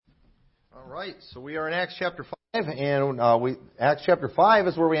All right, so we are in Acts chapter 5, and Acts chapter 5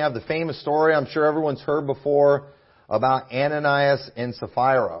 is where we have the famous story I'm sure everyone's heard before about Ananias and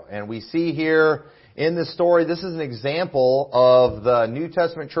Sapphira. And we see here in this story, this is an example of the New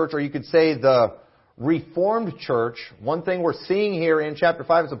Testament church, or you could say the Reformed church. One thing we're seeing here in chapter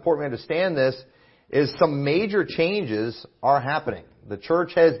 5, it's important we understand this, is some major changes are happening. The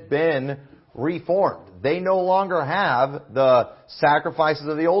church has been reformed. They no longer have the sacrifices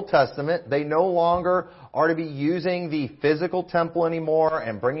of the Old Testament. They no longer are to be using the physical temple anymore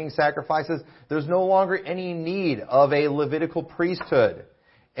and bringing sacrifices. There's no longer any need of a Levitical priesthood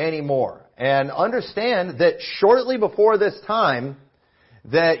anymore. And understand that shortly before this time,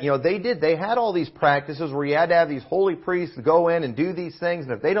 that, they had all these practices where you had to have these holy priests go in and do these things,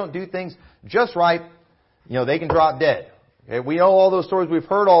 and if they don't do things just right, they can drop dead. Okay? We know all those stories. We've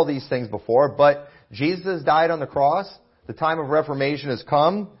heard all these things before, but Jesus has died on the cross. The time of Reformation has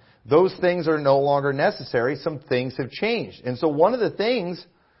come. Those things are no longer necessary. Some things have changed. And so one of the things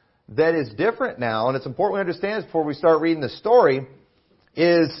that is different now, and it's important we understand this before we start reading the story,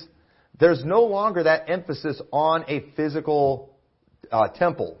 is there's no longer that emphasis on a physical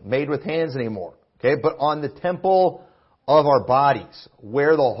temple made with hands anymore. Okay, but on the temple of our bodies,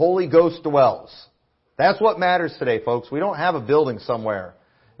 where the Holy Ghost dwells. That's what matters today, folks. We don't have a building somewhere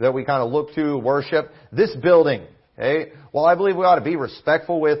that we kind of look to, worship. This building, okay? Well, I believe we ought to be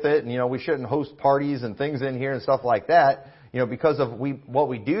respectful with it, and we shouldn't host parties and things in here and stuff like that, because of what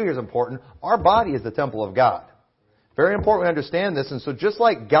we do here is important. Our body is the temple of God. Very important we understand this. And so just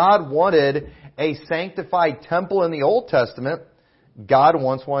like God wanted a sanctified temple in the Old Testament, God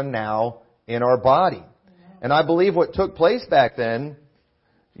wants one now in our body. And I believe what took place back then,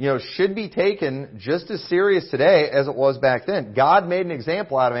 should be taken just as serious today as it was back then. God made an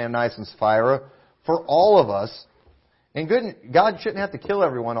example out of Ananias and Sapphira for all of us. And God shouldn't have to kill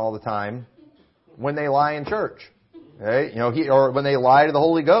everyone all the time when they lie in church. Okay? Or when they lie to the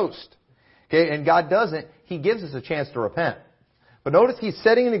Holy Ghost. Okay? And God doesn't. He gives us a chance to repent. But notice He's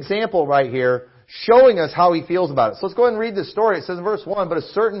setting an example right here, showing us how He feels about it. So let's go ahead and read this story. It says in verse 1, "But a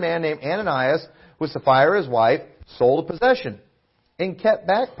certain man named Ananias, with Sapphira his wife, sold a possession, and kept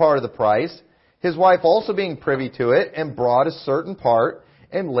back part of the price, his wife also being privy to it, and brought a certain part,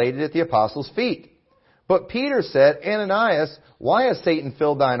 and laid it at the apostles' feet. But Peter said, Ananias, why has Satan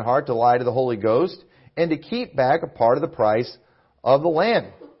filled thine heart to lie to the Holy Ghost, and to keep back a part of the price of the land?"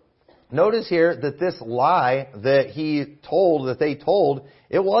 Notice here that this lie that they told,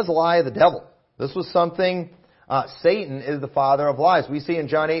 it was a lie of the devil. This was something, Satan is the father of lies. We see in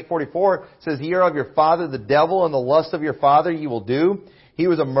John 8:44, it says, "Ye are of your father the devil, and the lust of your father ye will do. He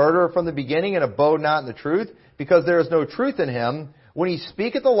was a murderer from the beginning, and abode not in the truth, because there is no truth in him. When he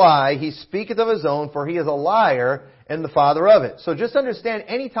speaketh a lie, he speaketh of his own, for he is a liar, and the father of it." So just understand,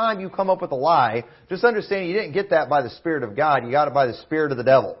 anytime you come up with a lie, just understand you didn't get that by the Spirit of God, you got it by the Spirit of the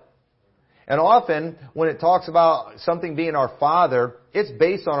devil. And often, when it talks about something being our Father, it's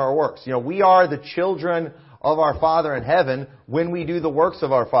based on our works. We are the children of our Father in heaven when we do the works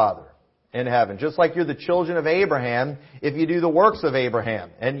of our Father in heaven. Just like you're the children of Abraham if you do the works of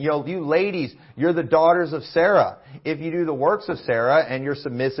Abraham. And you ladies, you're the daughters of Sarah if you do the works of Sarah and you're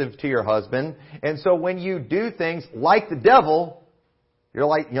submissive to your husband. And so when you do things like the devil, you're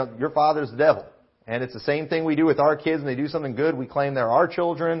like, your father's the devil. And it's the same thing we do with our kids. When they do something good, we claim they're our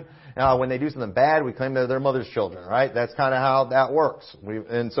children. When they do something bad, we claim they're their mother's children, right? That's kind of how that works.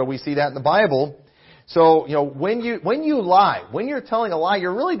 And so we see that in the Bible. So, when you lie, when you're telling a lie,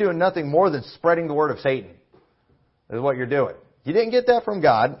 you're really doing nothing more than spreading the word of Satan. Is what you're doing. You didn't get that from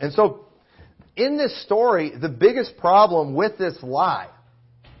God. And so, in this story, the biggest problem with this lie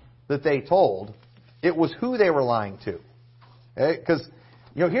that they told, it was who they were lying to. Okay? Because,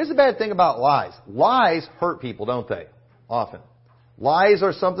 here's the bad thing about lies. Lies hurt people, don't they? Often. Lies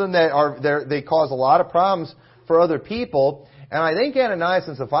are something that they cause a lot of problems for other people. And I think Ananias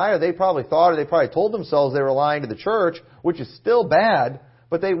and Sapphira, they probably told themselves they were lying to the church, which is still bad,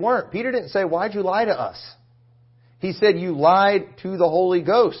 but they weren't. Peter didn't say, "Why'd you lie to us?" He said, "You lied to the Holy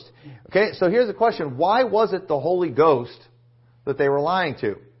Ghost." Okay, so here's the question. Why was it the Holy Ghost that they were lying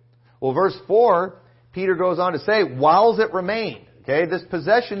to? Well, verse 4, Peter goes on to say, "Whiles it remained." Okay, this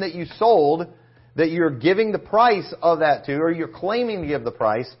possession that you sold, that you're giving the price of that to, or you're claiming to give the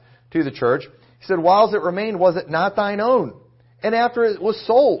price to the church. He said, "Whiles it remained, was it not thine own? And after it was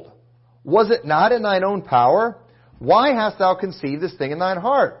sold, was it not in thine own power? Why hast thou conceived this thing in thine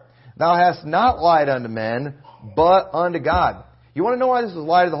heart? Thou hast not lied unto men, but unto God." You want to know why this was a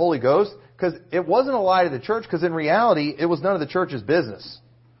lie to the Holy Ghost? Because it wasn't a lie to the church, because in reality, it was none of the church's business.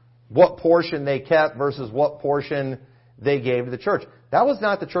 What portion they kept versus what portion they gave to the church. That was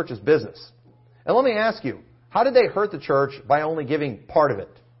not the church's business. And let me ask you, how did they hurt the church by only giving part of it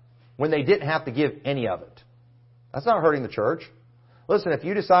when they didn't have to give any of it? That's not hurting the church. Listen, if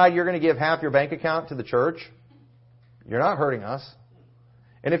you decide you're going to give half your bank account to the church, you're not hurting us.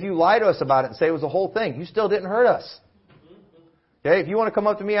 And if you lie to us about it and say it was the whole thing, you still didn't hurt us. Okay, if you want to come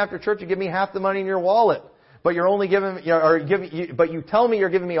up to me after church and give me half the money in your wallet, but you're only but you tell me you're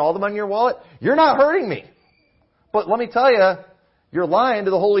giving me all the money in your wallet, you're not hurting me. But let me tell you, you're lying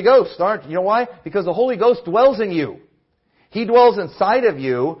to the Holy Ghost, aren't you? You know why? Because the Holy Ghost dwells in you. He dwells inside of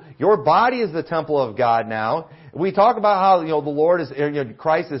you. Your body is the temple of God now. We talk about how, the Lord is,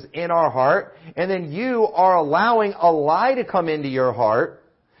 Christ is in our heart, and then you are allowing a lie to come into your heart.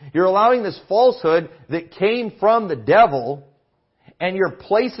 You're allowing this falsehood that came from the devil, and you're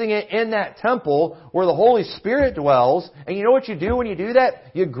placing it in that temple where the Holy Spirit dwells. And you know what you do when you do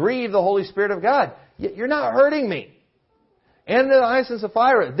that? You grieve the Holy Spirit of God. You're not hurting me. Ananias and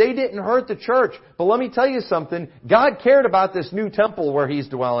Sapphira, they didn't hurt the church. But let me tell you something. God cared about this new temple where He's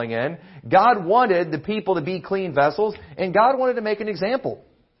dwelling in. God wanted the people to be clean vessels. And God wanted to make an example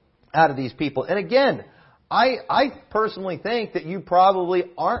out of these people. And again, I personally think that you probably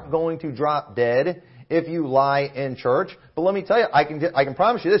aren't going to drop dead if you lie in church. But let me tell you, I can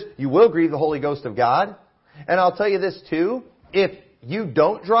promise you this. You will grieve the Holy Ghost of God. And I'll tell you this too. If you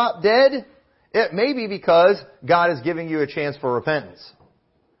don't drop dead, it may be because God is giving you a chance for repentance.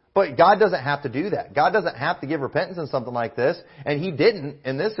 But God doesn't have to do that. God doesn't have to give repentance in something like this. And He didn't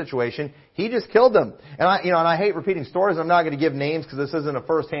in this situation. He just killed them. And I hate repeating stories. I'm not going to give names because this isn't a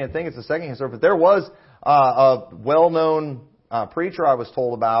first-hand thing. It's a second-hand story. But there was a well-known preacher I was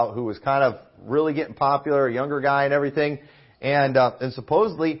told about who was kind of really getting popular, a younger guy and everything. And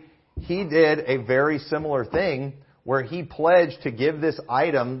supposedly he did a very similar thing where he pledged to give this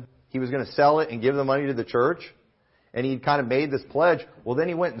item. He was going to sell it and give the money to the church. And he kind of made this pledge. Well, then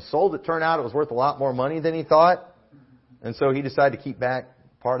he went and sold it. Turned out it was worth a lot more money than he thought. And so he decided to keep back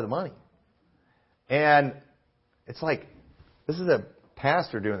part of the money. And it's like, this is a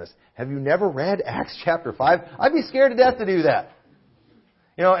pastor doing this. Have you never read Acts chapter 5? I'd be scared to death to do that.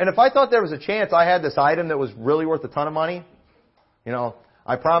 And if I thought there was a chance I had this item that was really worth a ton of money,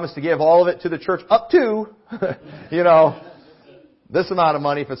 I promised to give all of it to the church up to, this amount of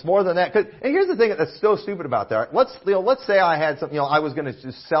money. If it's more than that, and here's the thing that's so stupid about that. Let's say I had something. I was going to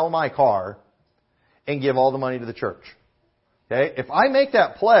just sell my car and give all the money to the church. Okay, if I make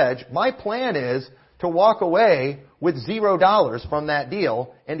that pledge, my plan is to walk away with $0 from that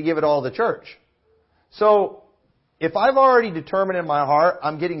deal and to give it all to the church. So if I've already determined in my heart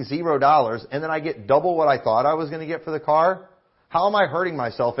I'm getting $0 and then I get double what I thought I was going to get for the car, how am I hurting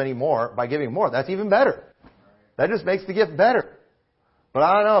myself anymore by giving more? That's even better. That just makes the gift better. But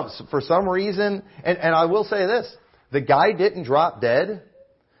I don't know, for some reason, and I will say this, the guy didn't drop dead,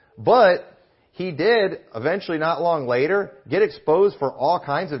 but he did, eventually not long later, get exposed for all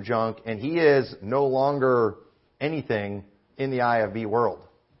kinds of junk, and he is no longer anything in the IFB world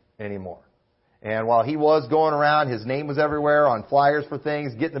anymore. And while he was going around, his name was everywhere on flyers for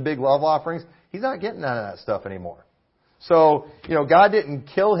things, getting the big love offerings, he's not getting none of that stuff anymore. So, God didn't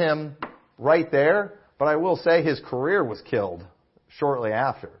kill him right there, but I will say his career was killed shortly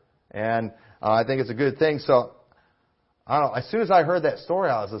after. And I think it's a good thing. So, I don't know, as soon as I heard that story,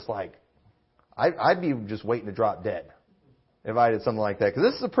 I was just like, I'd be just waiting to drop dead if I did something like that. Because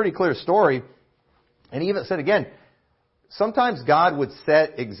this is a pretty clear story. And he even said again, sometimes God would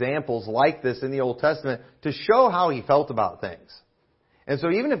set examples like this in the Old Testament to show how He felt about things. And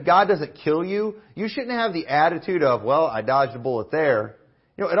so even if God doesn't kill you, you shouldn't have the attitude of, well, I dodged a bullet there.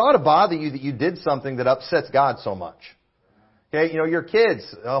 It ought to bother you that you did something that upsets God so much. Okay, your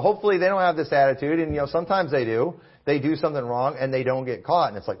kids, hopefully they don't have this attitude, and sometimes they do. They do something wrong and they don't get caught,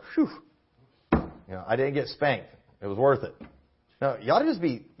 and it's like, whew, I didn't get spanked. It was worth it. No, you ought to just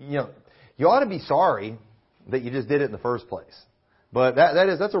be, you ought to be sorry that you just did it in the first place. But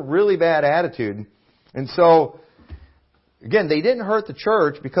that's a really bad attitude. And so, again, they didn't hurt the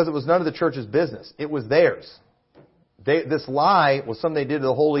church because it was none of the church's business. It was theirs. This lie was something they did to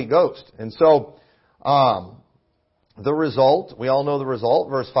the Holy Ghost. And so, the result, we all know the result.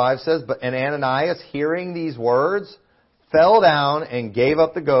 Verse 5 says, and Ananias, hearing these words, fell down and gave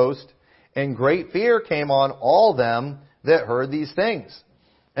up the ghost, and great fear came on all them that heard these things.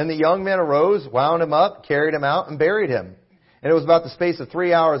 And the young men arose, wound him up, carried him out, and buried him. And it was about the space of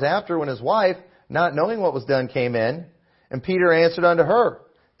 3 hours after when his wife, not knowing what was done, came in. And Peter answered unto her,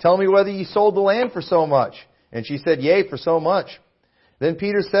 Tell me whether ye sold the land for so much. And she said, Yea, for so much. Then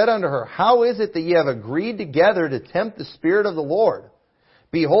Peter said unto her, How is it that ye have agreed together to tempt the Spirit of the Lord?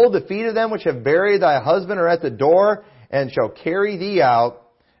 Behold, the feet of them which have buried thy husband are at the door, and shall carry thee out.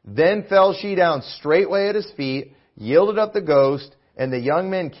 Then fell she down straightway at his feet, yielded up the ghost, and the young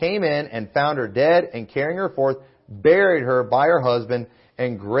men came in and found her dead, and carrying her forth, buried her by her husband.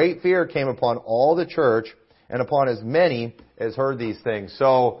 And great fear came upon all the church and upon as many as heard these things.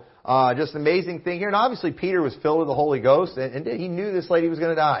 So, just an amazing thing here. And obviously Peter was filled with the Holy Ghost, and he knew this lady was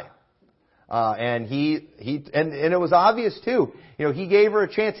going to die. And it was obvious too. You know, he gave her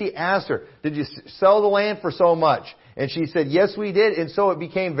a chance. He asked her, "Did you sell the land for so much?" And she said, "Yes, we did." And so it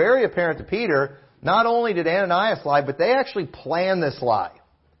became very apparent to Peter, not only did Ananias lie, but they actually planned this lie.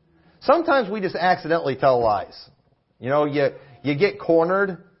 Sometimes we just accidentally tell lies. You know, you get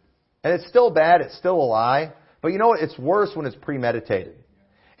cornered, and it's still bad, it's still a lie. But you know what? It's worse when it's premeditated.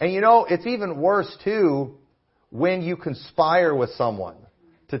 And you know, it's even worse too when you conspire with someone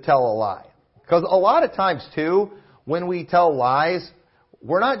to tell a lie. Because a lot of times too, when we tell lies,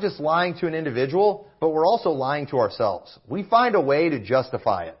 we're not just lying to an individual, but we're also lying to ourselves. We find a way to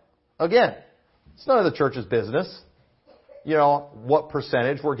justify it. Again, it's none of the church's business, you know, what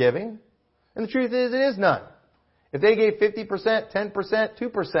percentage we're giving. And the truth is, it is none. If they gave 50%, 10%,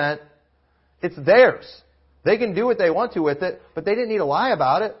 2%, it's theirs. They can do what they want to with it, but they didn't need to lie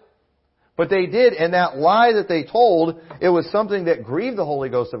about it. But they did, and that lie that they told, it was something that grieved the Holy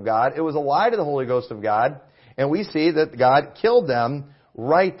Ghost of God. It was a lie to the Holy Ghost of God. And we see that God killed them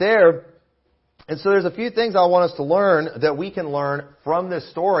right there. And so there's a few things I want us to learn that we can learn from this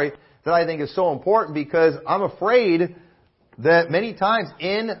story that I think is so important, because I'm afraid that many times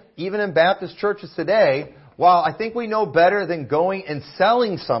even in Baptist churches today, while I think we know better than going and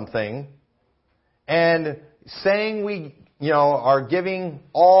selling something and saying we, are giving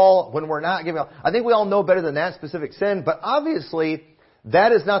all when we're not giving all. I think we all know better than that specific sin, but obviously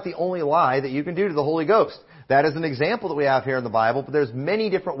that is not the only lie that you can do to the Holy Ghost. That is an example that we have here in the Bible, but there's many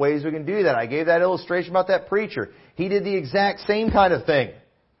different ways we can do that. I gave that illustration about that preacher. He did the exact same kind of thing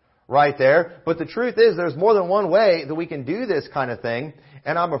right there. But the truth is, there's more than one way that we can do this kind of thing.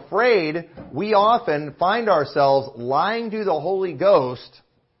 And I'm afraid we often find ourselves lying to the Holy Ghost,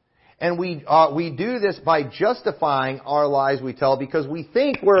 and we do this by justifying our lies we tell, because we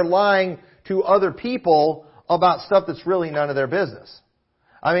think we're lying to other people about stuff that's really none of their business.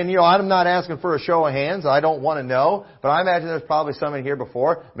 I mean, I'm not asking for a show of hands. I don't want to know. But I imagine there's probably some in here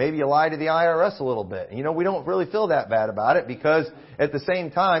before. Maybe you lied to the IRS a little bit. And, we don't really feel that bad about it, because at the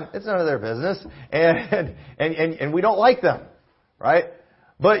same time, it's none of their business. And we don't like them. Right?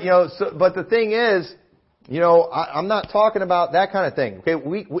 But, but the thing is, I'm not talking about that kind of thing. Okay?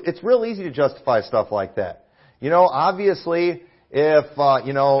 It's real easy to justify stuff like that. Obviously, if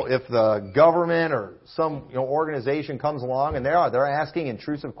the government or some organization comes along and they're asking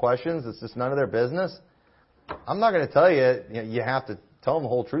intrusive questions, it's just none of their business. I'm not going to tell you, you have to tell them the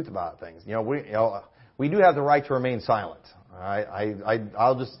whole truth about things. We do have the right to remain silent. All right?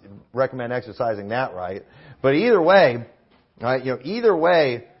 I'll just recommend exercising that right. But either way,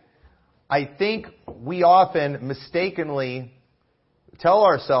 I think we often mistakenly tell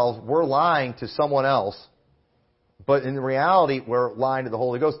ourselves we're lying to someone else, but in reality, we're lying to the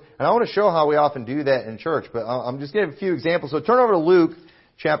Holy Ghost. And I want to show how we often do that in church, but I'm just going to give a few examples. So turn over to Luke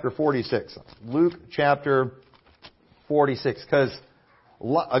chapter 46. Luke chapter 46. Because,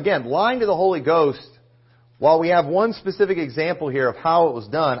 again, lying to the Holy Ghost, while we have one specific example here of how it was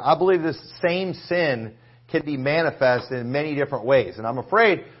done, I believe this same sin can be manifested in many different ways. And I'm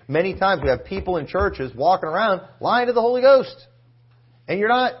afraid many times we have people in churches walking around lying to the Holy Ghost. And you're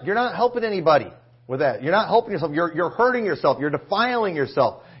not helping anybody with that. You're not helping yourself. You're hurting yourself. You're defiling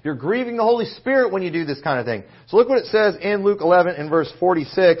yourself. You're grieving the Holy Spirit when you do this kind of thing. So look what it says in Luke 11 in verse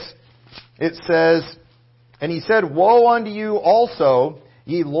 46. It says, "And he said, Woe unto you also,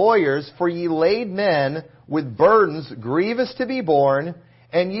 ye lawyers, for ye lade men with burdens grievous to be borne,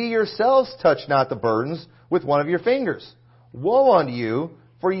 and ye yourselves touch not the burdens with one of your fingers. Woe unto you,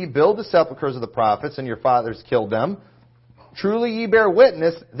 for ye build the sepulchres of the prophets, and your fathers killed them. Truly ye bear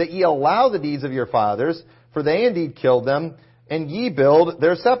witness that ye allow the deeds of your fathers, for they indeed killed them, and ye build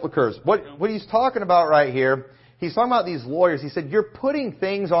their sepulchres." What he's talking about right here, he's talking about these lawyers. He said, you're putting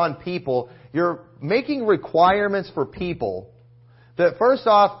things on people. You're making requirements for people that, first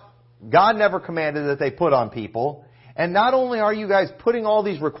off, God never commanded that they put on people. And not only are you guys putting all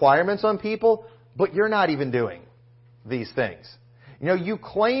these requirements on people, but you're not even doing these things. You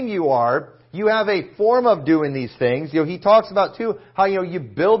claim you are. You have a form of doing these things. He talks about, too, how, you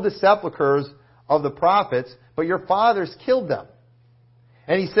build the sepulchres of the prophets, but your fathers killed them.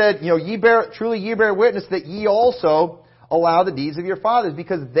 And he said, truly ye bear witness that ye also allow the deeds of your fathers,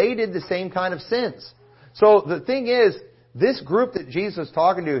 because they did the same kind of sins. So the thing is, this group that Jesus is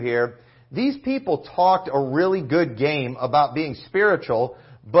talking to here, these people talked a really good game about being spiritual,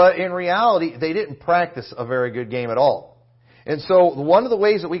 but in reality, they didn't practice a very good game at all. And so one of the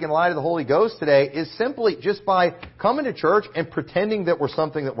ways that we can lie to the Holy Ghost today is simply just by coming to church and pretending that we're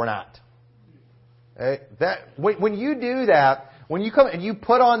something that we're not. Okay? When you do that, when you come and you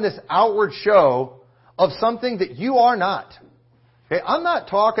put on this outward show of something that you are not. Okay? I'm not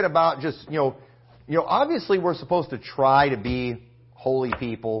talking about just, obviously we're supposed to try to be holy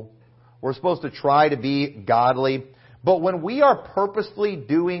people. We're supposed to try to be godly. But when we are purposefully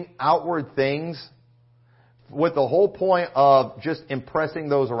doing outward things with the whole point of just impressing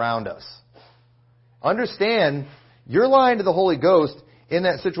those around us, understand you're lying to the Holy Ghost in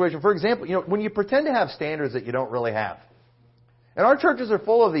that situation. For example, when you pretend to have standards that you don't really have. And our churches are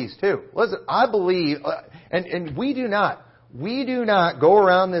full of these too. Listen, I believe, and we do not go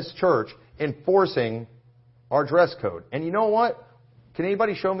around this church enforcing our dress code. And you know what? Can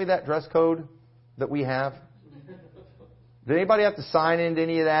anybody show me that dress code that we have? Did anybody have to sign into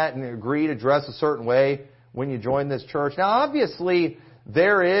any of that and agree to dress a certain way when you join this church? Now, obviously,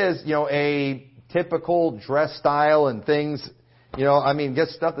 there is, a typical dress style and things, get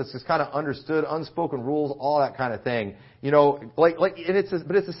stuff that's just kind of understood, unspoken rules, all that kind of thing. But it's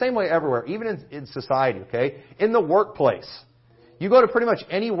the same way everywhere, even in society, okay? In the workplace. You go to pretty much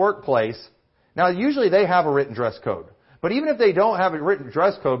any workplace. Now, usually they have a written dress code. But even if they don't have a written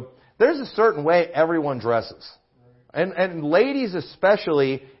dress code, there's a certain way everyone dresses. And ladies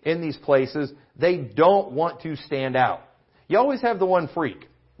especially in these places, they don't want to stand out. You always have the one freak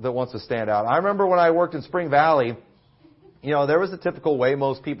that wants to stand out. I remember when I worked in Spring Valley, there was the typical way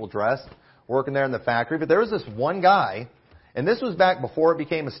most people dressed, working there in the factory. But there was this one guy, and this was back before it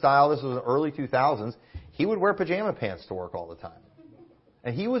became a style. This was the early 2000s. He would wear pajama pants to work all the time.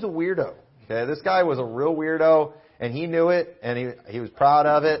 And he was a weirdo. Okay, this guy was a real weirdo, and he knew it, and he was proud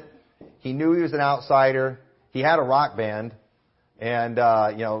of it. He knew he was an outsider. He had a rock band, and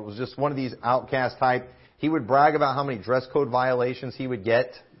it was just one of these outcast type. He would brag about how many dress code violations he would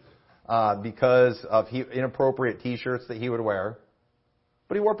get because of inappropriate T-shirts that he would wear.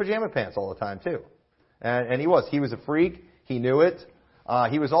 But he wore pajama pants all the time too, and he was a freak. He knew it.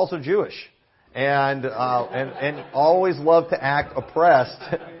 He was also Jewish, and always loved to act oppressed.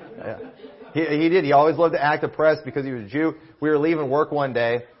 He did. He always loved to act oppressed because he was a Jew. We were leaving work one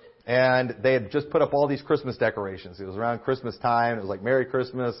day, and they had just put up all these Christmas decorations. It was around Christmas time. It was like Merry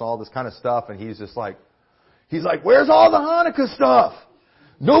Christmas, all this kind of stuff. And he's like, where's all the Hanukkah stuff?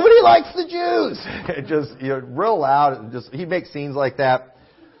 Nobody likes the Jews. It just, real loud. And he makes scenes like that.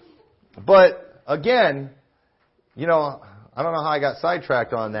 But again, I don't know how I got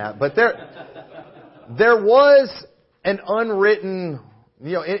sidetracked on that. But there was an unwritten,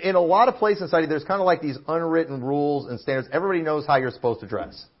 in a lot of places in society, there's kind of like these unwritten rules and standards. Everybody knows how you're supposed to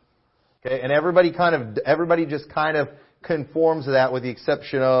dress. Okay, and everybody just kind of conforms to that with the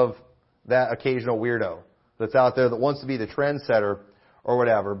exception of that occasional weirdo that's out there that wants to be the trendsetter or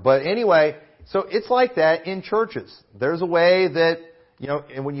whatever. But anyway, so it's like that in churches. There's a way that,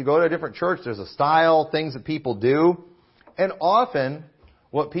 and when you go to a different church, there's a style, things that people do. And often,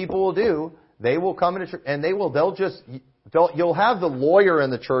 what people will do, they will come into church and you'll have the lawyer in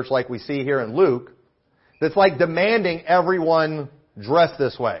the church like we see here in Luke that's like demanding everyone dress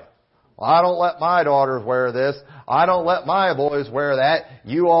this way. I don't let my daughters wear this. I don't let my boys wear that.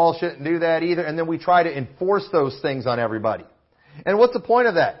 You all shouldn't do that either. And then we try to enforce those things on everybody. And what's the point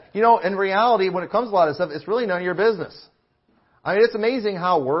of that? In reality, when it comes to a lot of stuff, it's really none of your business. I mean, it's amazing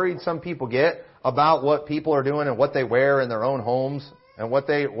how worried some people get about what people are doing and what they wear in their own homes and what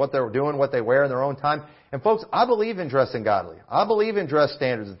they're doing, what they wear in their own time. And folks, I believe in dressing godly. I believe in dress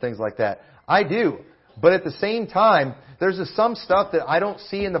standards and things like that. I do. But at the same time, there's some stuff that I don't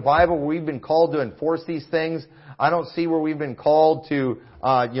see in the Bible where we've been called to enforce these things. I don't see where we've been called to,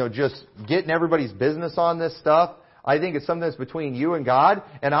 just get in everybody's business on this stuff. I think it's something that's between you and God.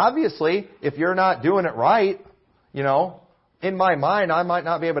 And obviously, if you're not doing it right, in my mind, I might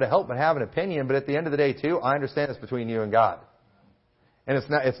not be able to help but have an opinion. But at the end of the day, too, I understand it's between you and God. And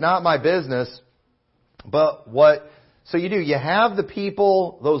it's not my business. But so you have the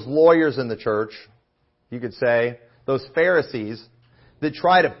people, those lawyers in the church, you could say, those Pharisees, that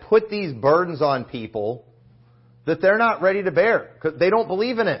try to put these burdens on people that they're not ready to bear because they don't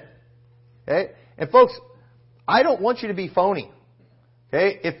believe in it. Okay? And folks, I don't want you to be phony.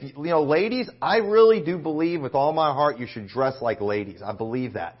 Okay? If, ladies, I really do believe with all my heart you should dress like ladies. I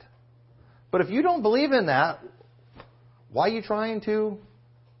believe that. But if you don't believe in that, why are you trying to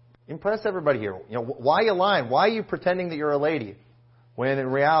impress everybody here? Why are you lying? Why are you pretending that you're a lady when in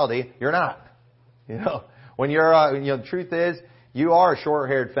reality you're not? When you're, the truth is, you are a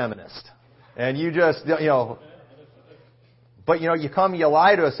short-haired feminist. And you just, but you come, you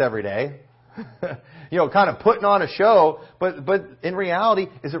lie to us every day. Kind of putting on a show, but in reality,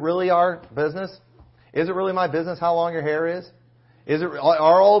 is it really our business? Is it really my business how long your hair is?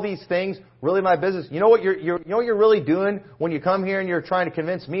 Are all these things really my business? You know what you're really doing when you come here and you're trying to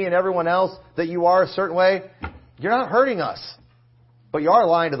convince me and everyone else that you are a certain way? You're not hurting us, but you are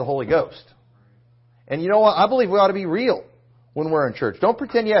lying to the Holy Ghost. And you know what? I believe we ought to be real when we're in church. Don't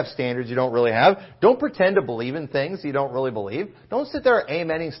pretend you have standards you don't really have. Don't pretend to believe in things you don't really believe. Don't sit there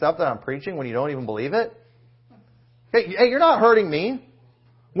amening stuff that I'm preaching when you don't even believe it. Hey, you're not hurting me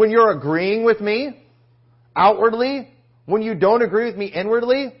when you're agreeing with me outwardly, when you don't agree with me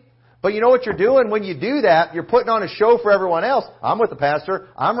inwardly. But you know what you're doing when you do that? You're putting on a show for everyone else. I'm with the pastor.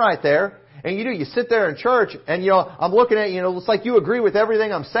 I'm right there. And you sit there in church and, I'm looking at, it's like you agree with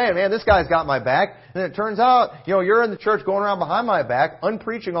everything I'm saying. Man, this guy's got my back. And it turns out, you're in the church going around behind my back,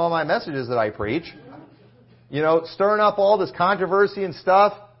 unpreaching all my messages that I preach. Stirring up all this controversy and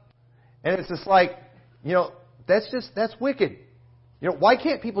stuff. And it's just like, that's wicked. Why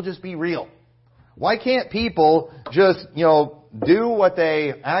can't people just be real? Why can't people just, do what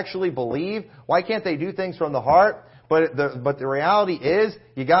they actually believe? Why can't they do things from the heart? But the reality is,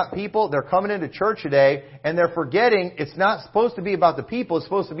 you got people, they're coming into church today, and they're forgetting it's not supposed to be about the people, it's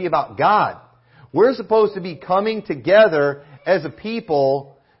supposed to be about God. We're supposed to be coming together as a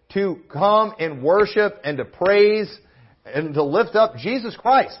people to come and worship and to praise and to lift up Jesus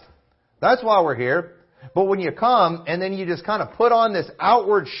Christ. That's why we're here. But when you come and then you just kind of put on this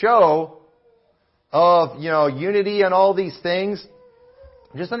outward show of, unity and all these things,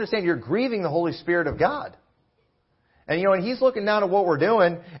 just understand you're grieving the Holy Spirit of God. And He's looking down at what we're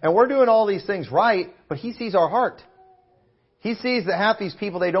doing, and we're doing all these things right, but He sees our heart. He sees that half these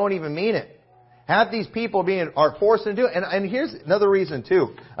people, they don't even mean it. Half these people are forced to do it. And here's another reason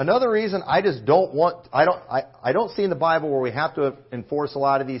too. Another reason I just don't want, I don't see in the Bible where we have to enforce a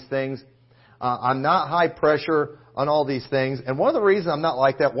lot of these things. I'm not high pressure on all these things. And one of the reasons I'm not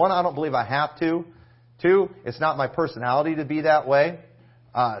like that, one, I don't believe I have to. Two, it's not my personality to be that way.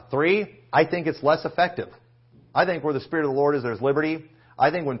 Three, I think it's less effective. I think where the Spirit of the Lord is, there's liberty.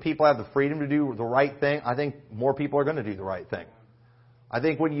 I think when people have the freedom to do the right thing, I think more people are going to do the right thing. I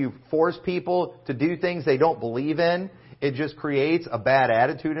think when you force people to do things they don't believe in, it just creates a bad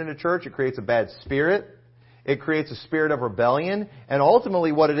attitude in a church. It creates a bad spirit. It creates a spirit of rebellion. And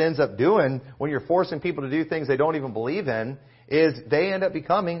ultimately what it ends up doing when you're forcing people to do things they don't even believe in is they end up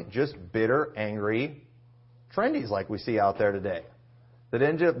becoming just bitter, angry trendies like we see out there today. That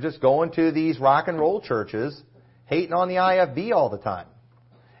end up just going to these rock and roll churches, hating on the IFB all the time.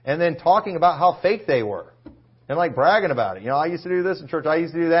 And then talking about how fake they were. And like bragging about it. I used to do this in church. I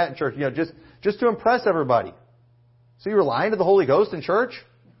used to do that in church. Just to impress everybody. So you were lying to the Holy Ghost in church?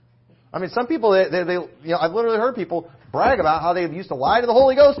 I mean, some people, I've literally heard people brag about how they used to lie to the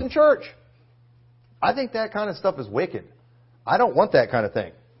Holy Ghost in church. I think that kind of stuff is wicked. I don't want that kind of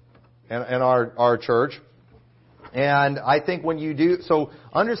thing in our church. And I think when you do, so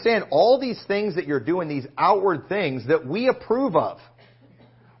understand all these things that you're doing, these outward things that we approve of.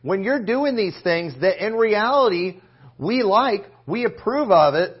 When you're doing these things that in reality we approve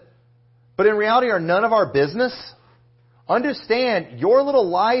of it, but in reality are none of our business, understand your little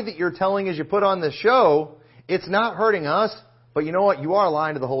lie that you're telling as you put on the show, it's not hurting us, but you know what? You are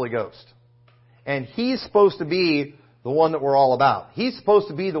lying to the Holy Ghost. And He's supposed to be the one that we're all about. He's supposed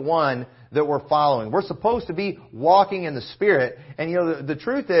to be the one that we're following. We're supposed to be walking in the Spirit. And the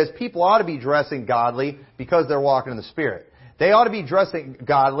truth is, people ought to be dressing godly because they're walking in the Spirit. They ought to be dressing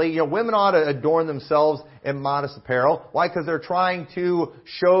godly. Women ought to adorn themselves in modest apparel. Why? Because they're trying to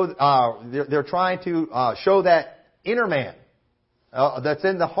show, show that inner man that's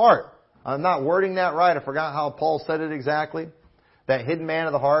in the heart. I'm not wording that right. I forgot how Paul said it exactly. That hidden man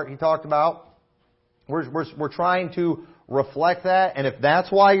of the heart he talked about. We're trying to reflect that. And if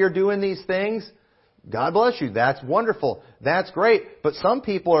that's why you're doing these things, God bless you. That's wonderful. That's great. But some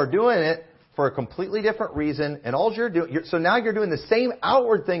people are doing it for a completely different reason. And all you're doing, so now you're doing the same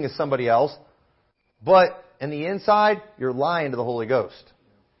outward thing as somebody else, but in the inside, you're lying to the Holy Ghost.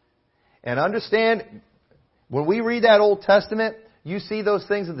 And understand, when we read that Old Testament, you see those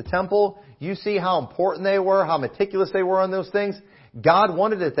things at the temple. You see how important they were, how meticulous they were on those things. God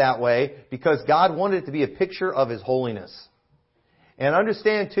wanted it that way because God wanted it to be a picture of His holiness. And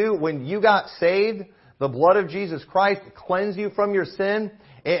understand too, when you got saved, the blood of Jesus Christ cleansed you from your sin.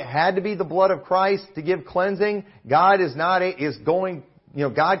 It had to be the blood of Christ to give cleansing. God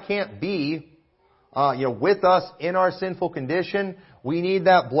God can't be, with us in our sinful condition We need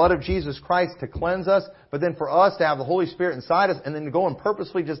that blood of Jesus Christ to cleanse us, but then for us to have the Holy Spirit inside us and then to go and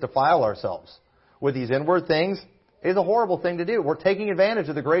purposely just defile ourselves with these inward things is a horrible thing to do. We're taking advantage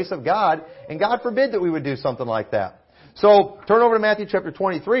of the grace of God, and God forbid that we would do something like that. So, turn over to Matthew chapter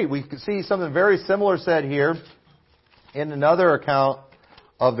 23. We can see something very similar said here in another account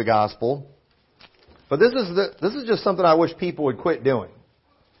of the gospel. But this is just something I wish people would quit doing.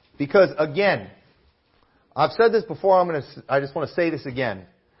 Because again, I've said this before, I just want to say this again.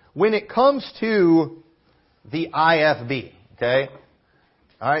 When it comes to the IFB, okay?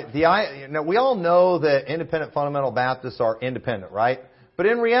 Alright, now we all know that independent fundamental Baptists are independent, right? But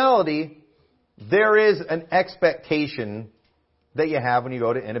in reality, there is an expectation that you have when you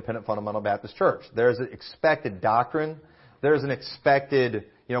go to independent fundamental Baptist church. There's an expected doctrine. There's an expected,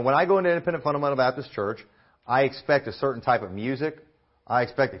 when I go into independent fundamental Baptist church, I expect a certain type of music. I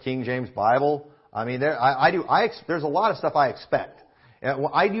expect a King James Bible. I mean, there's a lot of stuff I expect. And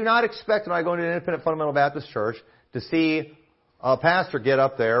I do not expect when I go into an independent fundamental Baptist church to see a pastor get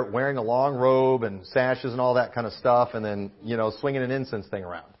up there wearing a long robe and sashes and all that kind of stuff and then, swinging an incense thing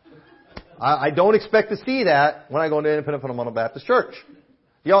around. I don't expect to see that when I go into an independent fundamental Baptist church.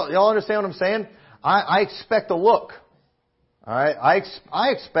 Y'all understand what I'm saying? I expect a look. All right? I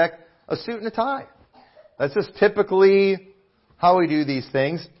expect a suit and a tie. That's just typically how we do these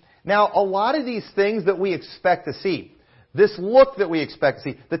things. Now, a lot of these things that we expect to see, this look that we expect to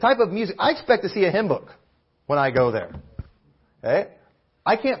see, the type of music, I expect to see a hymn book when I go there. Okay?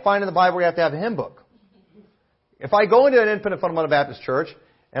 I can't find in the Bible where you have to have a hymn book. If I go into an independent fundamental Baptist church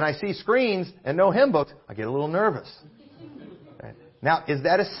and I see screens and no hymn books, I get a little nervous. Okay? Now, is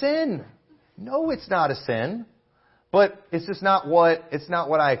that a sin? No, it's not a sin. But it's just not what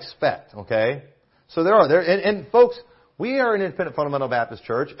I expect, okay? So and folks, we are an independent fundamental Baptist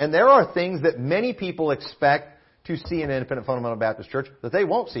church, and there are things that many people expect to see in an independent fundamental Baptist church that they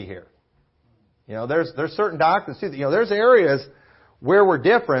won't see here. There's certain doctrines too. There's areas where we're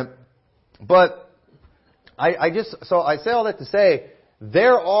different, but I say all that to say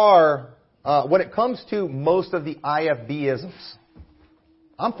there are when it comes to most of the IFB-isms,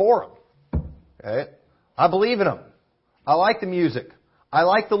 I'm for them. Okay, I believe in them. I like the music. I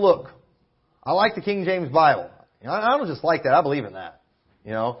like the look. I like the King James Bible. I don't just like that. I believe in that.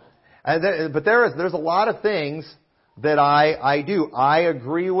 But there's a lot of things that I do. I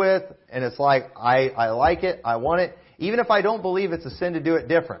agree with, and it's like I like it. I want it. Even if I don't believe it's a sin to do it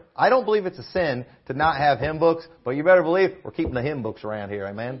different. I don't believe it's a sin to not have hymn books, but you better believe we're keeping the hymn books around here.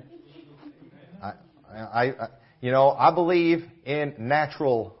 Amen. I believe in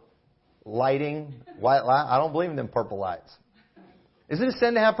natural lighting, white light. I don't believe in them purple lights. Is it a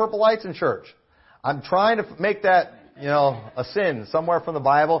sin to have purple lights in church? I'm trying to make that, a sin somewhere from the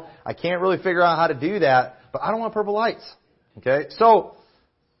Bible. I can't really figure out how to do that, but I don't want purple lights. Okay? So,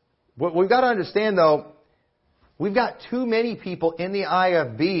 what we've got to understand though, we've got too many people in the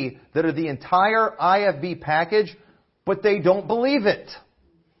IFB that are the entire IFB package, but they don't believe it.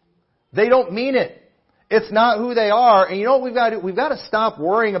 They don't mean it. It's not who they are. And you know what we've got to do? We've got to stop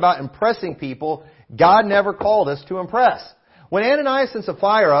worrying about impressing people God never called us to impress. When Ananias and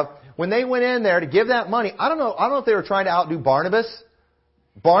Sapphira, when they went in there to give that money, I don't know if they were trying to outdo Barnabas.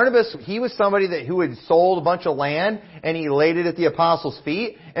 Barnabas, he was somebody who had sold a bunch of land and he laid it at the apostles'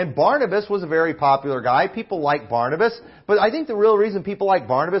 feet. And Barnabas was a very popular guy. People liked Barnabas. But I think the real reason people like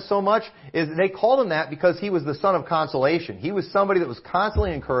Barnabas so much is they called him that because he was the son of consolation. He was somebody that was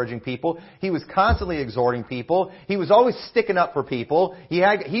constantly encouraging people. He was constantly exhorting people. He was always sticking up for people.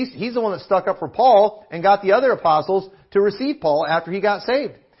 He's the one that stuck up for Paul and got the other apostles to receive Paul after he got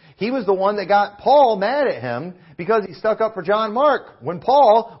saved. He was the one that got Paul mad at him because he stuck up for John Mark when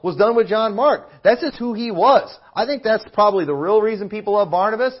Paul was done with John Mark. That's just who he was. I think that's probably the real reason people love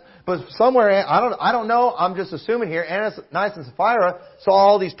Barnabas. But somewhere, I don't know, I'm just assuming here, Ananias and Sapphira saw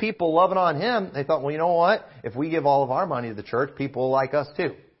all these people loving on him. They thought, well, you know what? If we give all of our money to the church, people will like us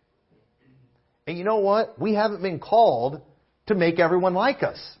too. And you know what? We haven't been called to make everyone like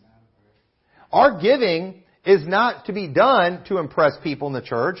us. Our giving is not to be done to impress people in the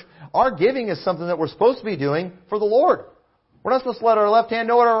church. Our giving is something that we're supposed to be doing for the Lord. We're not supposed to let our left hand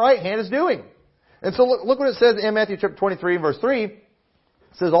know what our right hand is doing. And so look what it says in Matthew chapter 23 verse 3. It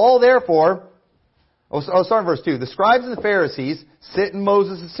says, all therefore, start in verse 2. The scribes and the Pharisees sit in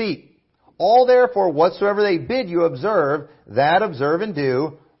Moses' seat. All therefore, whatsoever they bid you observe, that observe and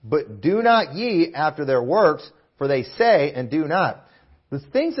do, but do not ye after their works, for they say and do not. The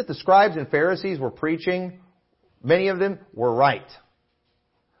things that the scribes and Pharisees were preaching, many of them were right.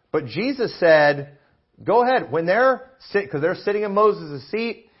 But Jesus said, go ahead, when because they're sitting in Moses'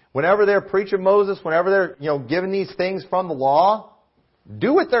 seat, whenever they're preaching Moses, whenever they're, giving these things from the law,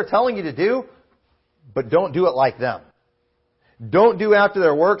 Do what they're telling you to do, but don't do it like them. Don't do after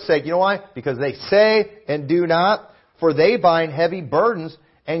their work's sake. You know why? Because they say and do not. For they bind heavy burdens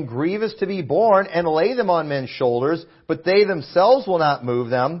and grievous to be borne and lay them on men's shoulders, but they themselves will not move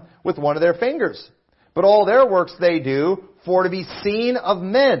them with one of their fingers. But all their works they do for to be seen of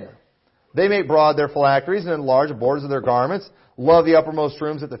men. They make broad their phylacteries and enlarge the borders of their garments, love the uppermost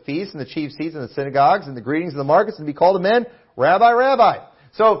rooms at the feasts and the chief seats in the synagogues and the greetings of the markets, and be called to men, Rabbi, Rabbi.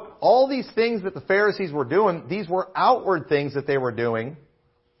 So all these things that the Pharisees were doing, these were outward things that they were doing.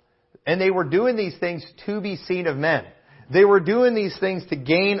 And they were doing these things to be seen of men. They were doing these things to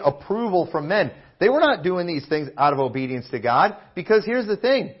gain approval from men. They were not doing these things out of obedience to God, because here's the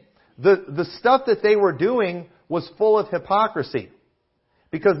thing. The stuff that they were doing was full of hypocrisy.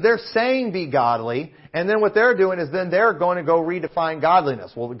 Because they're saying be godly, and then what they're doing is then they're going to go redefine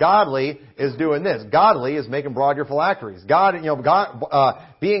godliness. Well, godly is doing this. Godly is making broad your phylacteries.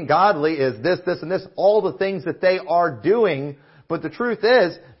 Being godly is this, and this. All the things that they are doing. But the truth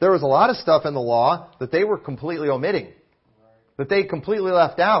is, there was a lot of stuff in the law that they were completely omitting. That they completely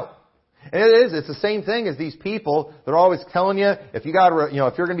left out. And it's the same thing as these people. They're always telling you, if you're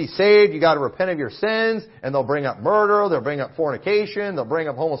going to be saved, you got to repent of your sins, and they'll bring up murder, they'll bring up fornication, they'll bring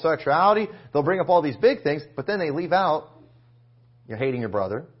up homosexuality, they'll bring up all these big things, but then they leave out, you're hating your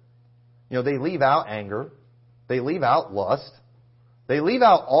brother. They leave out anger. They leave out lust. They leave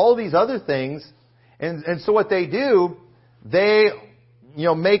out all these other things, and so what they do, they,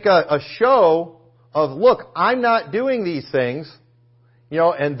 make a show of, look, I'm not doing these things,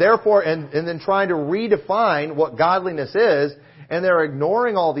 and therefore, and then trying to redefine what godliness is, and they're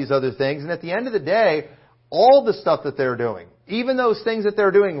ignoring all these other things, and at the end of the day, all the stuff that they're doing, even those things that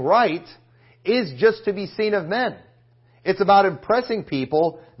they're doing right, is just to be seen of men. It's about impressing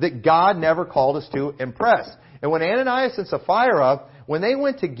people that God never called us to impress. And when Ananias and Sapphira, when they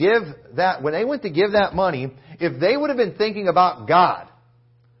went to give that money, if they would have been thinking about God,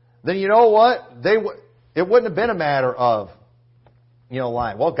 then you know what? It wouldn't have been a matter of,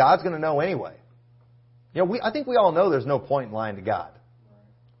 lying. Well, God's going to know anyway. I think we all know there's no point in lying to God.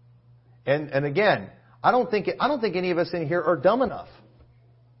 And again, I don't think any of us in here are dumb enough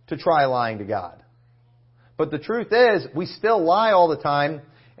to try lying to God. But the truth is, we still lie all the time,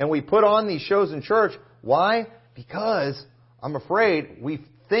 and we put on these shows in church. Why? Because I'm afraid we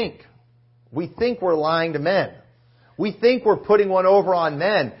think we're lying to men. We think we're putting one over on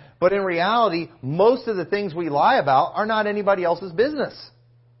men. But in reality, most of the things we lie about are not anybody else's business.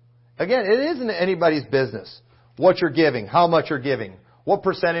 Again, it isn't anybody's business what you're giving, how much you're giving, what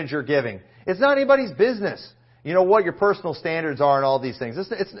percentage you're giving. It's not anybody's business. What your personal standards are and all these things.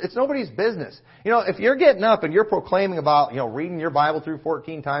 It's nobody's business. If you're getting up and you're proclaiming about, reading your Bible through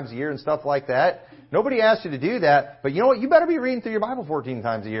 14 times a year and stuff like that, nobody asked you to do that. But you know what? You better be reading through your Bible 14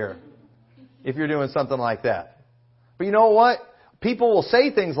 times a year if you're doing something like that. But you know what? People will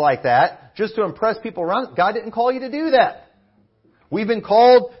say things like that just to impress people around. God didn't call you to do that. We've been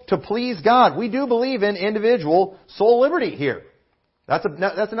called to please God. We do believe in individual soul liberty here. That's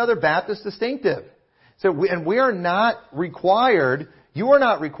another Baptist distinctive. So we are not required, you are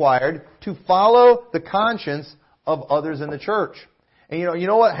not required to follow the conscience of others in the church. And you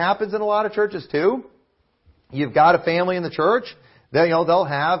know what happens in a lot of churches too? You've got a family in the church. They'll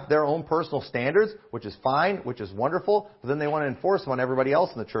have their own personal standards, which is fine, which is wonderful, but then they want to enforce them on everybody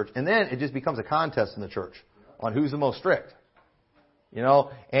else in the church. And then it just becomes a contest in the church on who's the most strict.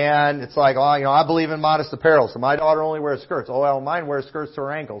 And it's like, I believe in modest apparel, so my daughter only wears skirts. Oh, well, mine wears skirts to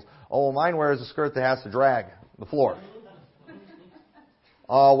her ankles. Oh, well, mine wears a skirt that has to drag the floor.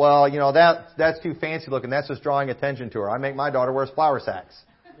 Oh, well, that's too fancy looking. That's just drawing attention to her. I make my daughter wear flour sacks.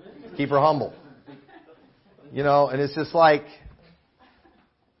 Keep her humble. And it's just like,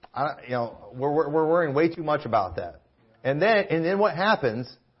 we're worrying way too much about that. And then what happens?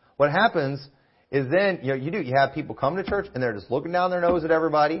 What happens is then, you have people come to church and they're just looking down their nose at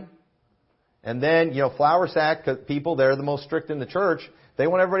everybody. And then, flour sack people, they're the most strict in the church. They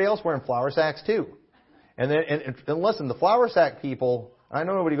want everybody else wearing flour sacks too. And then, and listen, the flour sack people, I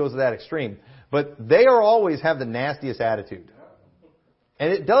know nobody goes to that extreme, but they always have the nastiest attitude.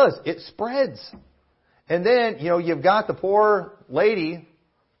 And it spreads. And then, you've got the poor lady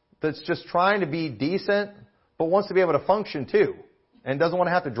that's just trying to be decent, but wants to be able to function too. And doesn't want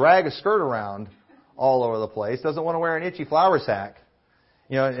to have to drag a skirt around all over the place. Doesn't want to wear an itchy flour sack.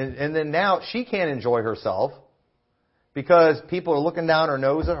 And then now she can't enjoy herself because people are looking down her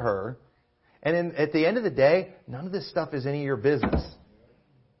nose at her. And at the end of the day, none of this stuff is any of your business.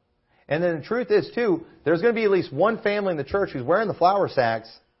 And then the truth is too, there's going to be at least one family in the church who's wearing the flour sacks.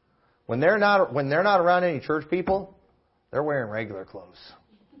 When they're not around any church people, They're wearing regular clothes.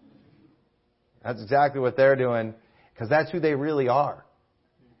 That's exactly what they're doing, because that's who they really are.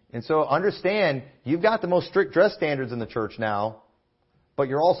 And so understand, you've got the most strict dress standards in the church now, but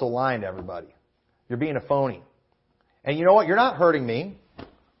you're also lying to everybody. You're being a phony. And you know what? You're not hurting me.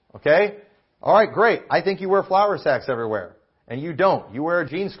 Okay? All right, great. I think you wear flour sacks everywhere. And you don't. You wear a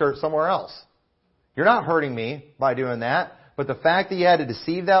jean skirt somewhere else. You're not hurting me by doing that. But the fact that you had to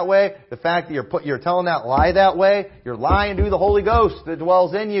deceive that way, the fact that you're telling that lie that way, you're lying to the Holy Ghost that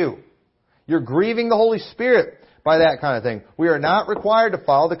dwells in you. You're grieving the Holy Spirit by that kind of thing. We are not required to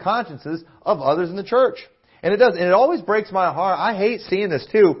follow the consciences of others in the church. And it always breaks my heart. I hate seeing this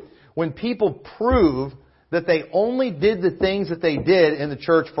too, when people prove that they only did the things that they did in the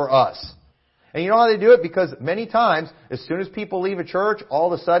church for us. And you know how they do it? Because many times, as soon as people leave a church,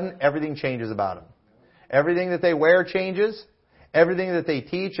 all of a sudden, everything changes about them. Everything that they wear changes. Everything that they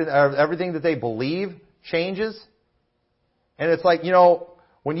teach and everything that they believe changes. And it's like,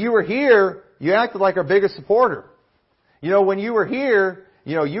 when you were here, you acted like our biggest supporter. When you were here,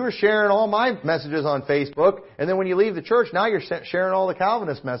 you were sharing all my messages on Facebook. And then when you leave the church, now you're sharing all the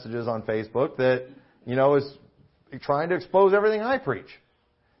Calvinist messages on Facebook that, is trying to expose everything I preach.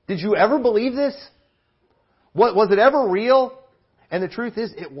 Did you ever believe this? Was it ever real? And the truth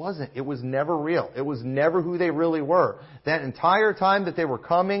is, it wasn't. It was never real. It was never who they really were. That entire time that they were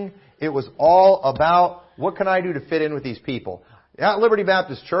coming, it was all about, what can I do to fit in with these people? At Liberty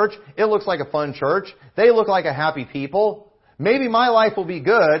Baptist Church, it looks like a fun church. They look like a happy people. Maybe my life will be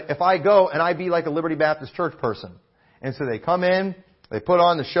good if I go and I be like a Liberty Baptist Church person. And so they come in, they put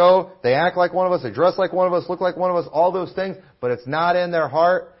on the show, they act like one of us, they dress like one of us, look like one of us, all those things, but it's not in their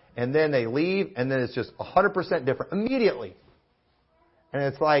heart. And then they leave, and then it's just 100% different immediately. And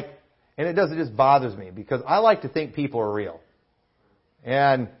it's like, and it just bothers me, because I like to think people are real.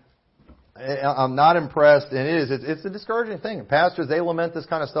 And I'm not impressed, and it's a discouraging thing. And pastors, they lament this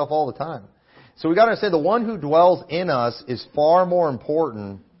kind of stuff all the time. So we got to understand, the one who dwells in us is far more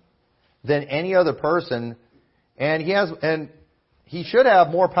important than any other person, and he should have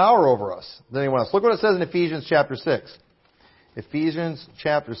more power over us than anyone else. Look what it says in Ephesians chapter 6. Ephesians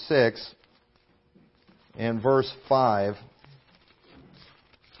chapter 6 and verse 5.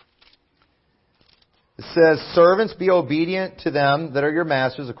 It says, "Servants, be obedient to them that are your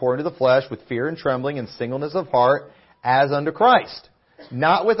masters according to the flesh, with fear and trembling and singleness of heart, as unto Christ.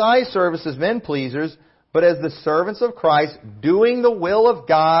 Not with eye service as men pleasers, but as the servants of Christ, doing the will of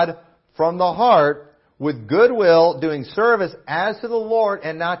God from the heart, with good will, doing service as to the Lord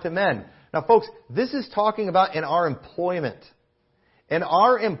and not to men." Now, folks, this is talking about in our employment. In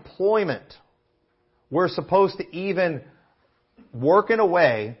our employment, we're supposed to even work in a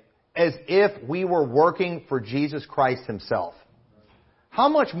way as if we were working for Jesus Christ Himself. How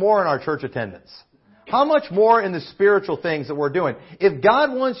much more in our church attendance? How much more in the spiritual things that we're doing? If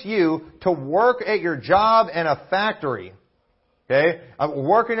God wants you to work at your job in a factory, okay,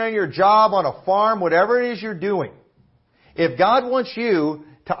 working on your job on a farm, whatever it is you're doing, if God wants you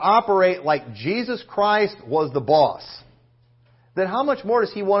to operate like Jesus Christ was the boss, then how much more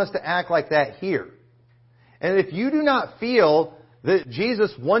does He want us to act like that here? And if you do not feel that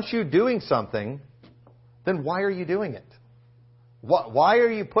Jesus wants you doing something, then why are you doing it? Why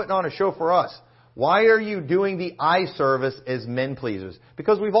are you putting on a show for us? Why are you doing the eye service as men pleasers?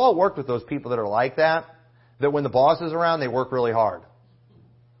 Because we've all worked with those people that are like that when the boss is around, they work really hard.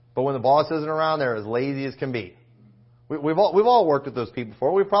 But when the boss isn't around, they're as lazy as can be. We've all worked with those people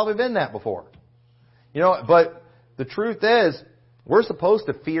before. We've probably been that before. But the truth is, we're supposed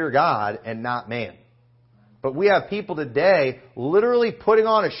to fear God and not man. But we have people today literally putting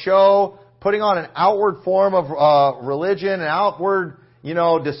on a show, putting on an outward form of religion, an outward,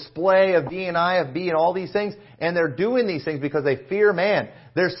 display of D and IFB and all these things. And they're doing these things because they fear man.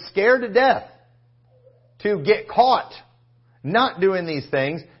 They're scared to death to get caught not doing these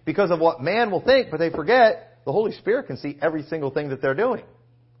things because of what man will think. But they forget the Holy Spirit can see every single thing that they're doing.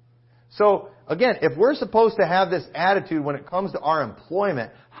 So, again, if we're supposed to have this attitude when it comes to our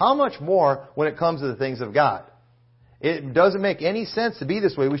employment, how much more when it comes to the things of God? It doesn't make any sense to be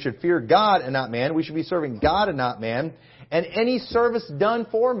this way. We should fear God and not man. We should be serving God and not man. And any service done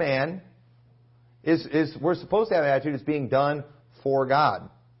for man we're supposed to have an attitude is being done for God.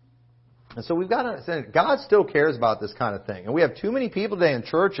 And so we've got to understand God still cares about this kind of thing. And we have too many people today in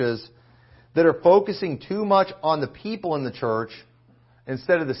churches that are focusing too much on the people in the church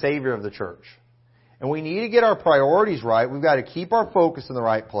instead of the Savior of the church. And we need to get our priorities right. We've got to keep our focus in the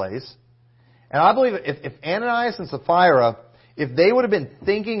right place. And I believe if Ananias and Sapphira, if they would have been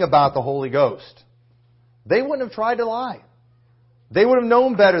thinking about the Holy Ghost, they wouldn't have tried to lie. They would have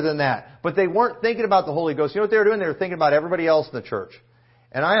known better than that. But they weren't thinking about the Holy Ghost. You know what they were doing? They were thinking about everybody else in the church.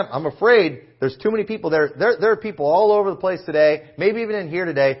 And I'm afraid there's too many people there. There are people all over the place today, maybe even in here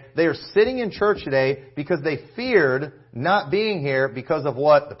today. They are sitting in church today because they feared not being here because of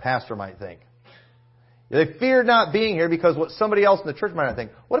what the pastor might think. They feared not being here because what somebody else in the church might not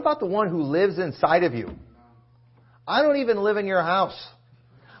think. What about the one who lives inside of you? I don't even live in your house.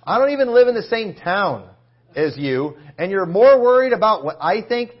 I don't even live in the same town as you. And you're more worried about what I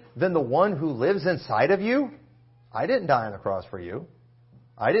think than the one who lives inside of you? I didn't die on the cross for you.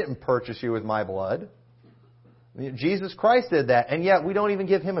 I didn't purchase you with my blood. Jesus Christ did that, and yet we don't even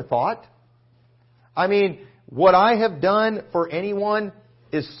give Him a thought. I mean, what I have done for anyone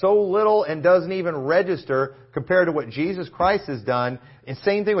is so little and doesn't even register compared to what Jesus Christ has done. And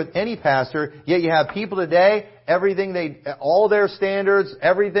same thing with any pastor. Yet you have people today, all their standards,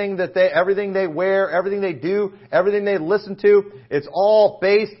 everything they wear, everything they do, everything they listen to, it's all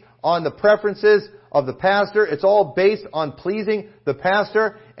based on the preferences of the pastor. It's all based on pleasing the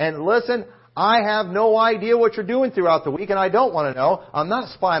pastor. And listen, I have no idea what you're doing throughout the week, and I don't want to know. I'm not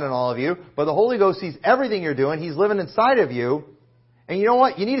spying on all of you, but the Holy Ghost sees everything you're doing. He's living inside of you. And you know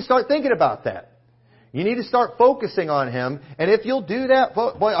what? You need to start thinking about that. You need to start focusing on Him. And if you'll do that,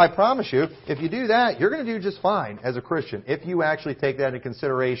 boy, I promise you, if you do that, you're going to do just fine as a Christian, if you actually take that into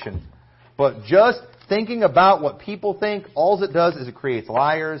consideration. But just thinking about what people think, all it does is it creates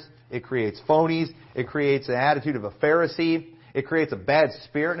liars, it creates phonies, it creates an attitude of a Pharisee, it creates a bad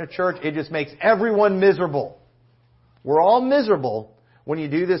spirit in a church. It just makes everyone miserable. We're all miserable when you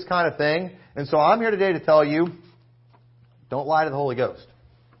do this kind of thing. And so I'm here today to tell you, don't lie to the Holy Ghost.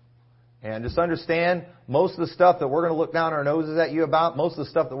 And just understand, most of the stuff that we're going to look down our noses at you about, most of the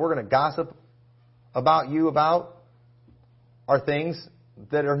stuff that we're going to gossip about you about, are things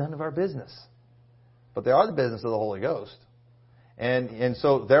that are none of our business. But they are the business of the Holy Ghost. And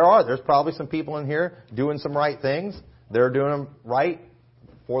so there's probably some people in here doing some right things. They're doing them right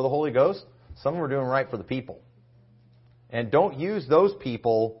for the Holy Ghost. Some of them are doing right for the people. And don't use those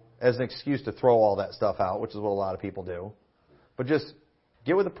people as an excuse to throw all that stuff out, which is what a lot of people do. But just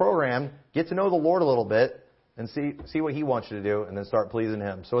get with the program, get to know the Lord a little bit, and see what He wants you to do, and then start pleasing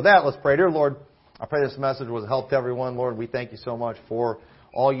Him. So with that, let's pray. Dear Lord, I pray this message was a help to everyone. Lord, we thank You so much for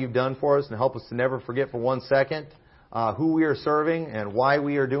all You've done for us, and help us to never forget for 1 second who we are serving and why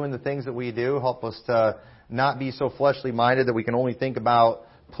we are doing the things that we do. Help us to not be so fleshly minded that we can only think about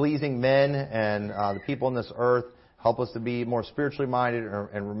pleasing men and the people on this earth. Help us to be more spiritually minded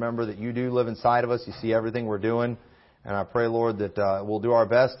and remember that You do live inside of us. You see everything we're doing. And I pray, Lord, that we'll do our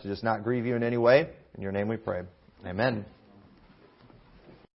best to just not grieve You in any way. In Your name we pray. Amen.